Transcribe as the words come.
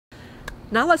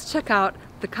Now let's check out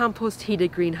the compost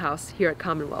heated greenhouse here at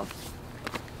CommonWealth.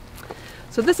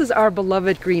 So this is our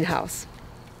beloved greenhouse.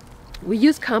 We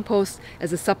use compost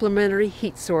as a supplementary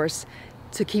heat source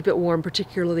to keep it warm,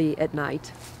 particularly at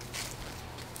night.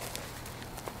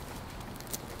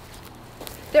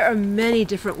 There are many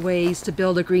different ways to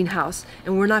build a greenhouse,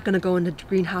 and we're not going to go into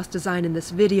greenhouse design in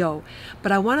this video,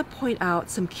 but I want to point out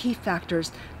some key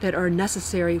factors that are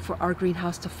necessary for our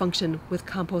greenhouse to function with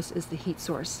compost as the heat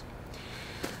source.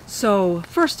 So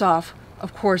first off,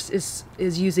 of course, is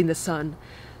using the sun.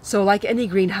 So like any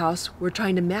greenhouse, we're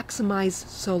trying to maximize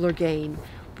solar gain.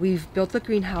 We've built the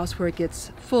greenhouse where it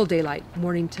gets full daylight,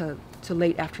 morning to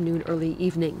late afternoon, early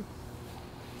evening.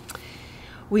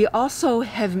 We also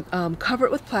have covered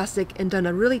it with plastic and done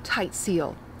a really tight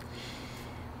seal.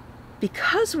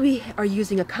 Because we are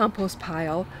using a compost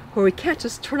pile where we can't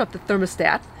just turn up the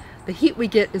thermostat, the heat we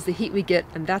get is the heat we get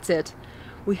and that's it,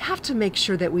 we have to make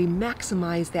sure that we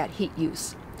maximize that heat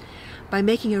use. By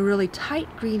making a really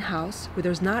tight greenhouse where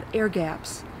there's not air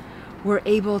gaps, we're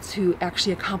able to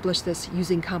actually accomplish this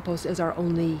using compost as our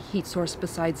only heat source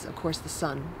besides, of course, the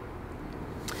sun.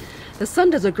 The sun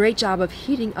does a great job of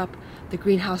heating up the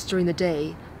greenhouse during the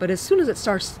day, but as soon as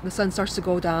the sun starts to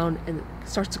go down and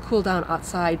starts to cool down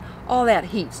outside, all that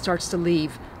heat starts to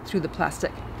leave through the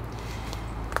plastic.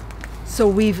 So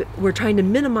we're trying to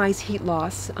minimize heat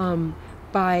loss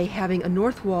by having a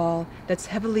north wall that's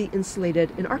heavily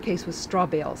insulated, in our case with straw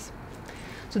bales.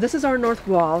 So this is our north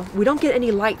wall. We don't get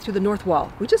any light through the north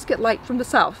wall. We just get light from the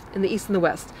south and the east and the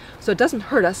west. So it doesn't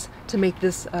hurt us to make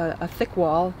this a thick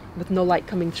wall with no light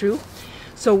coming through.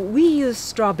 So we use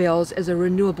straw bales as a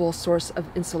renewable source of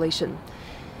insulation.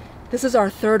 This is our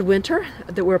third winter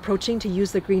that we're approaching to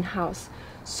use the greenhouse.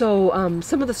 So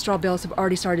some of the straw bales have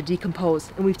already started to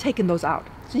decompose and we've taken those out.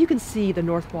 So you can see the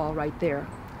north wall right there.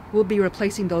 We'll be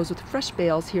replacing those with fresh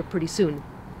bales here pretty soon.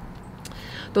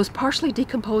 Those partially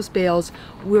decomposed bales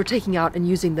we're taking out and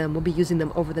using them. We'll be using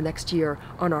them over the next year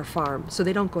on our farm so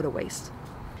they don't go to waste.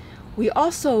 We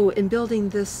also, in building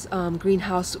this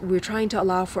greenhouse, we're trying to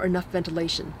allow for enough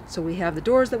ventilation. So we have the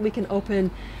doors that we can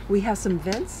open. We have some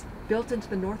vents built into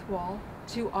the north wall,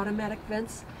 2 automatic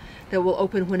vents that will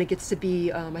open when it gets to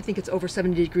be, I think it's over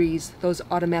 70 degrees. Those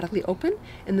automatically open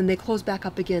and then they close back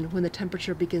up again when the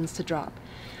temperature begins to drop.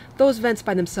 Those vents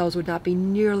by themselves would not be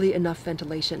nearly enough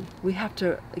ventilation. We have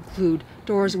to include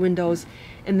doors, windows,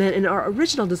 and then in our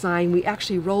original design we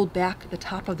actually rolled back the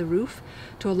top of the roof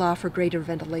to allow for greater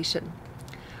ventilation.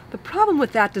 The problem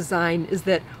with that design is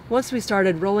that once we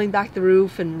started rolling back the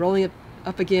roof and rolling it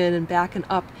up again and back and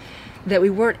up, that we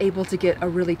weren't able to get a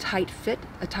really tight fit,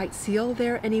 a tight seal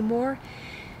there anymore.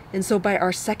 And so by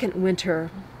our second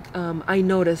winter, I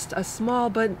noticed a small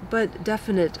but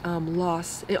definite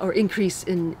loss or increase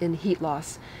in heat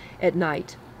loss at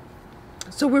night.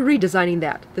 So we're redesigning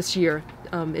that this year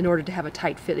in order to have a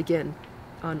tight fit again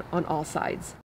on all sides.